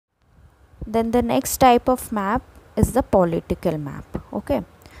Then the next type of map is the political map. Okay,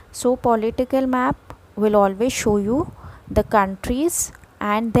 so political map will always show you the countries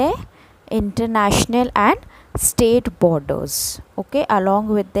and their international and state borders, okay, along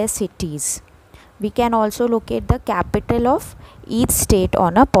with their cities. We can also locate the capital of each state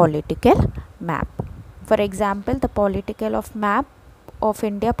on a political map. For example, the political map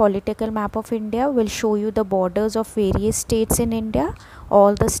of India will show you the borders of various states in India.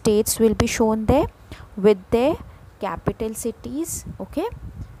 All the states will be shown there with their capital cities, okay,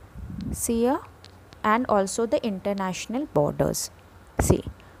 see here, and also the international borders. See,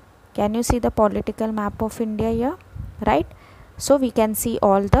 can you see the political map of India here, right? So we can see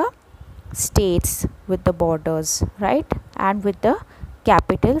all the states with the borders, right, and with the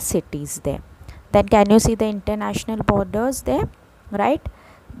capital cities there. Then can you see the international borders there, right?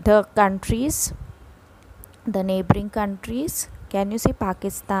 The countries, the neighboring countries, can you see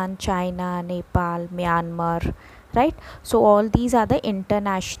Pakistan, China, Nepal, Myanmar, right? So all these are the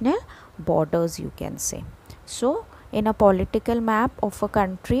international borders, you can say. So in a political map of a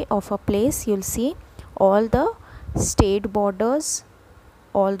country, of a place, you'll see all the state borders,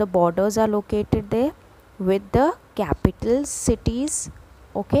 all the borders are located there with the capital cities,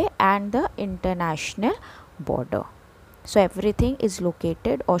 okay, and the international border. So everything is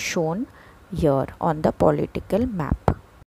located or shown here on the political map.